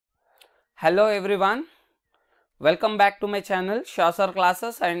Hello everyone, welcome back to my channel Shah Sir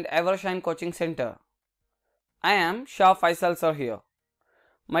Classes and Evershine Coaching Center. I am Shah Sir here.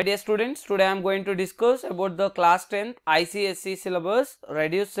 My dear students, today I am going to discuss about the class 10th ICSE syllabus,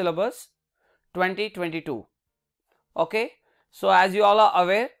 reduced syllabus 2022. Okay, so as you all are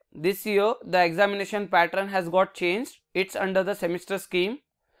aware, this year the examination pattern has got changed. It's under the semester scheme.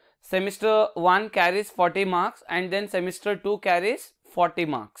 Semester 1 carries 40 marks and then semester 2 carries 40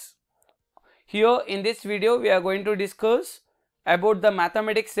 marks. Here in this video we are going to discuss about the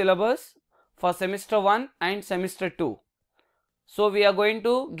mathematics syllabus for semester 1 and semester 2. So we are going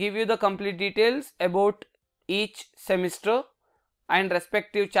to give you the complete details about each semester and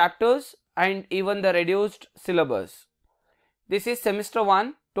respective chapters and even the reduced syllabus. This is semester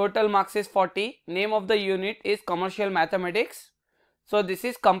 1, total marks is 40, name of the unit is commercial mathematics. So this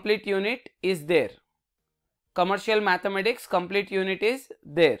is complete unit is there. Commercial mathematics complete unit is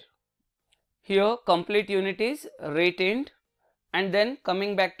there. Here complete unit is retained, and then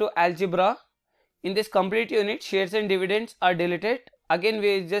coming back to algebra, in this complete unit shares and dividends are deleted. Again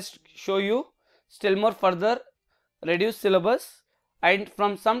we just show you still more further reduced syllabus, and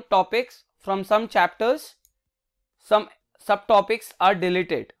from some topics, from some chapters, some subtopics are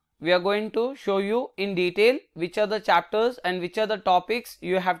deleted. We are going to show you in detail which are the chapters and which are the topics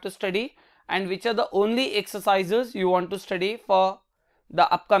you have to study and which are the only exercises you want to study for the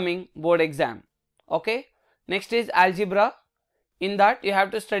upcoming board exam. Okay, next is algebra. In that you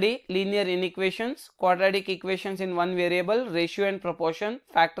have to study linear inequations, quadratic equations in one variable, ratio and proportion,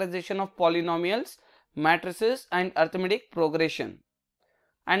 factorization of polynomials, matrices and arithmetic progression.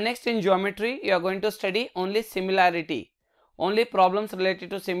 And next in geometry you are going to study only similarity. Only problems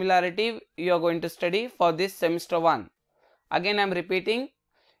related to similarity you are going to study for this semester 1. Again I am repeating,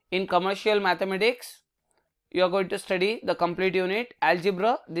 in commercial mathematics you are going to study the complete unit,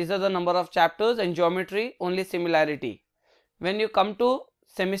 algebra, these are the number of chapters, and geometry only similarity. When you come to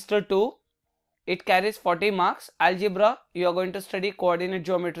semester 2, it carries 40 marks. Algebra you are going to study coordinate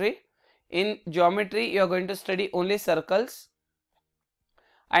geometry. In geometry you are going to study only circles,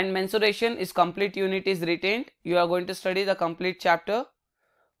 and mensuration is complete unit is retained. You are going to study the complete chapter,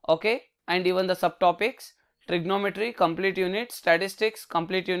 okay, and even the subtopics. Trigonometry complete unit, statistics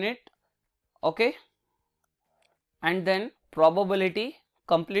complete unit, okay. And then probability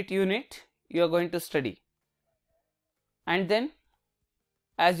complete unit you are going to study. And then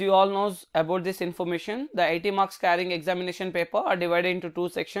as you all knows about this information, the 80 marks carrying examination paper are divided into two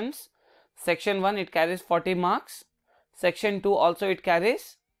sections. Section 1 it carries 40 marks, section 2 also it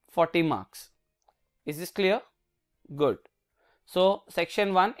carries 40 marks. Is this clear? Good. So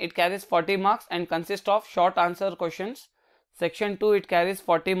section 1 it carries 40 marks and consists of short answer questions. Section 2 it carries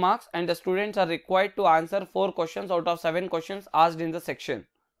 40 marks and the students are required to answer 4 questions out of 7 questions asked in the section.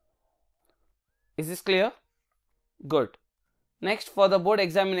 Is this clear? Good. Next, for the board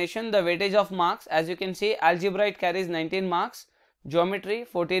examination, the weightage of marks, as you can see, algebra it carries 19 marks, geometry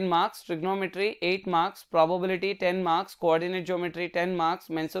 14 marks, trigonometry 8 marks, probability 10 marks, coordinate geometry 10 marks,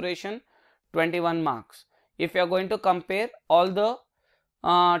 mensuration 21 marks. If you are going to compare all the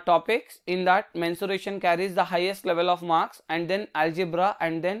topics, in that mensuration carries the highest level of marks, and then algebra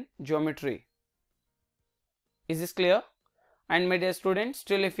and then geometry. Is this clear? And my dear students,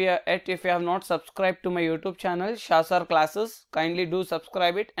 still if you have not subscribed to my YouTube channel Shah Sir Classes, kindly do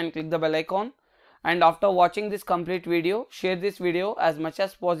subscribe it and click the bell icon. And after watching this complete video, share this video as much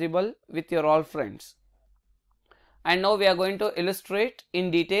as possible with your all friends. And now we are going to illustrate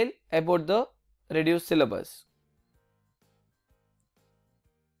in detail about the reduced syllabus.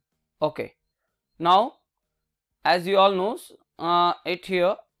 Okay, now as you all knows,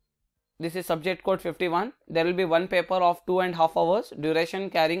 here this is subject code 51. There will be one paper of 2.5 hours, duration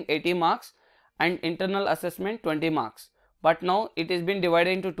carrying 80 marks and internal assessment 20 marks. But now it is been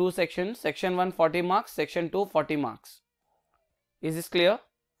divided into two sections, section 1 40 marks, section 2 40 marks. Is this clear?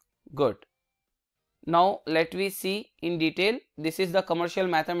 Good. Now let we see in detail. This is the commercial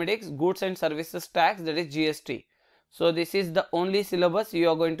mathematics goods and services tax, that is GST. So this is the only syllabus you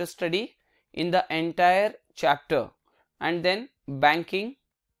are going to study in the entire chapter. And then banking.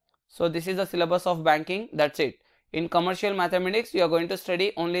 So this is the syllabus of banking, that's it. In commercial mathematics you are going to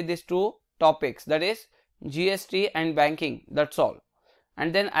study only these two topics, that is GST and banking, that's all.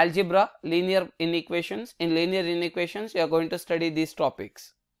 And then algebra, linear inequations. In linear inequations you are going to study these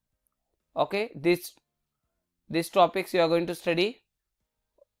topics. Okay, these topics you are going to study.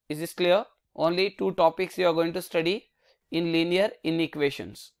 Is this clear? Only two topics you are going to study in linear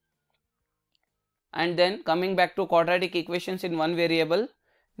inequations. And then coming back to quadratic equations in one variable,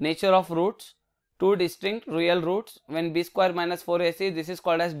 nature of roots, two distinct real roots. When b square minus 4ac, this is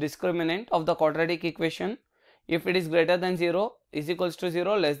called as discriminant of the quadratic equation. If it is greater than 0, is equals to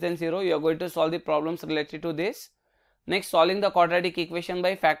 0, less than 0, you are going to solve the problems related to this. Next, solving the quadratic equation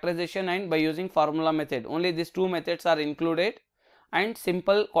by factorization and by using formula method. Only these two methods are included. And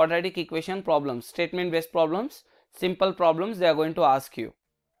simple quadratic equation problems, statement based problems, simple problems they are going to ask you.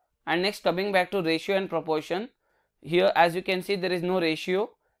 And next, coming back to ratio and proportion, here as you can see there is no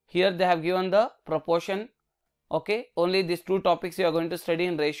ratio. Here they have given the proportion. Okay, only these two topics you are going to study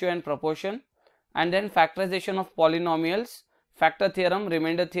in ratio and proportion. And then factorization of polynomials, factor theorem,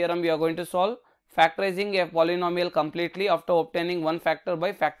 remainder theorem you are going to solve. Factorizing a polynomial completely after obtaining one factor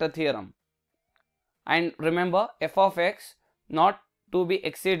by factor theorem. And remember, f of x not to be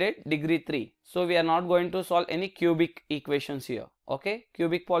exceeded degree 3. So we are not going to solve any cubic equations here. Okay,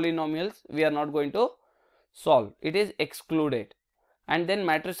 cubic polynomials we are not going to solve. It is excluded. And then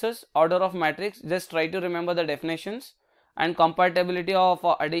matrices, order of matrix, just try to remember the definitions. And compatibility of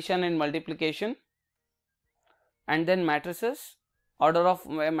addition and multiplication. And then matrices, order of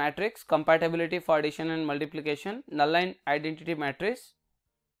a matrix, compatibility for addition and multiplication, null and identity matrix,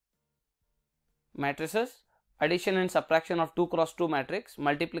 matrices, addition and subtraction of 2 cross 2 matrix,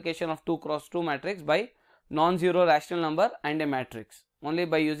 multiplication of 2 cross 2 matrix by non-zero rational number and a matrix. Only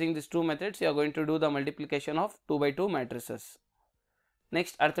by using these two methods you are going to do the multiplication of 2 by 2 matrices.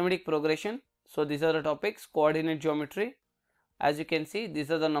 Next, arithmetic progression. So these are the topics. Coordinate geometry. As you can see,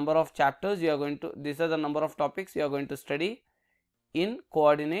 these are the number of chapters you are going to, these are the number of topics you are going to study in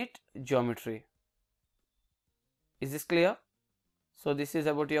coordinate geometry. Is this clear? So this is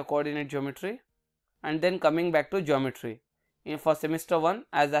about your coordinate geometry. And then coming back to geometry. For semester 1,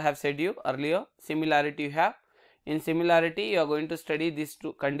 as I have said you earlier, similarity you have. In similarity you are going to study these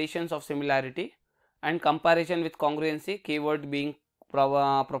two conditions of similarity and comparison with congruency, keyword being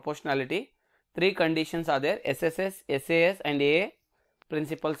proportionality. Three conditions are there: SSS, SAS and AA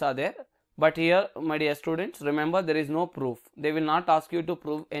principles are there. But here, my dear students, remember there is no proof. They will not ask you to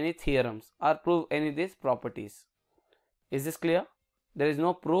prove any theorems or prove any of these properties. Is this clear? There is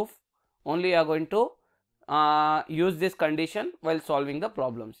no proof. Only you are going to use this condition while solving the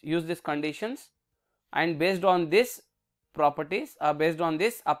problems. Use these conditions, and based on this properties or based on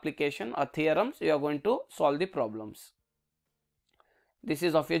this application or theorems, you are going to solve the problems. This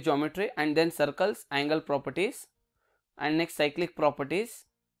is of your geometry. And then circles, angle properties, and next cyclic properties,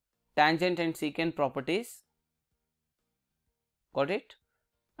 tangent and secant properties. Got it?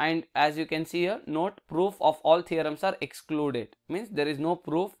 And as you can see here, note, proof of all theorems are excluded. Means there is no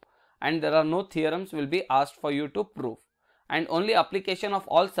proof and there are no theorems will be asked for you to prove. And only application of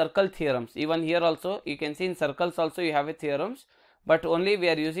all circle theorems. Even here also you can see in circles also you have a theorems, but only we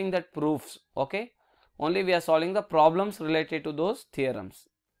are using that proofs. Okay, only we are solving the problems related to those theorems,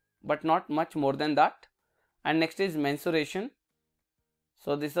 but not much more than that. And next is mensuration.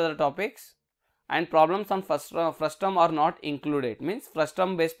 So these are the topics, and problems on first term are not included, means first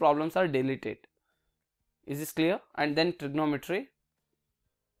term based problems are deleted. Is this clear? And then trigonometry,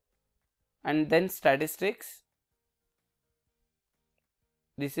 and then statistics.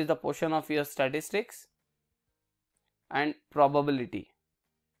 This is the portion of your statistics, and probability.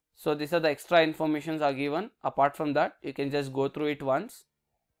 So these are the extra informations are given. Apart from that, you can just go through it once.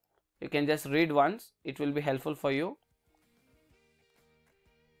 You can just read once. It will be helpful for you.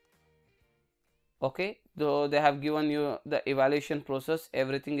 Okay, though they have given you the evaluation process,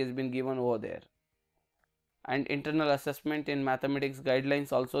 everything has been given over there. And internal assessment in mathematics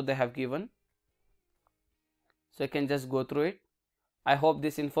guidelines also they have given. So you can just go through it. I hope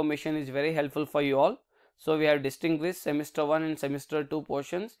this information is very helpful for you all. So we have distinguished semester 1 and semester 2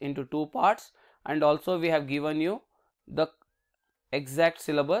 portions into two parts, and also we have given you the exact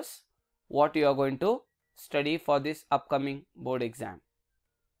syllabus what you are going to study for this upcoming board exam.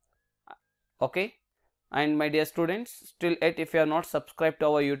 Okay, and my dear students, still yet if you are not subscribed to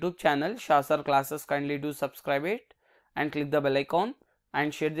our YouTube channel Shah Sir Classes, kindly do subscribe it and click the bell icon,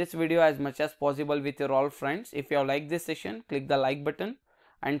 and share this video as much as possible with your all friends. If you have liked this session, click the like button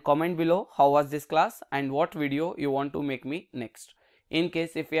and comment below how was this class and what video you want to make me next. In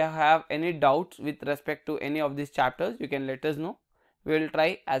case if you have any doubts with respect to any of these chapters, you can let us know. We will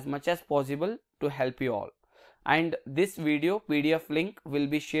try as much as possible to help you all. And this video PDF link will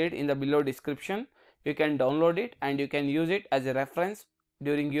be shared in the below description. You can download it and you can use it as a reference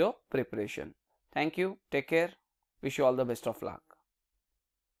during your preparation. Thank you. Take care. Wish you all the best of luck.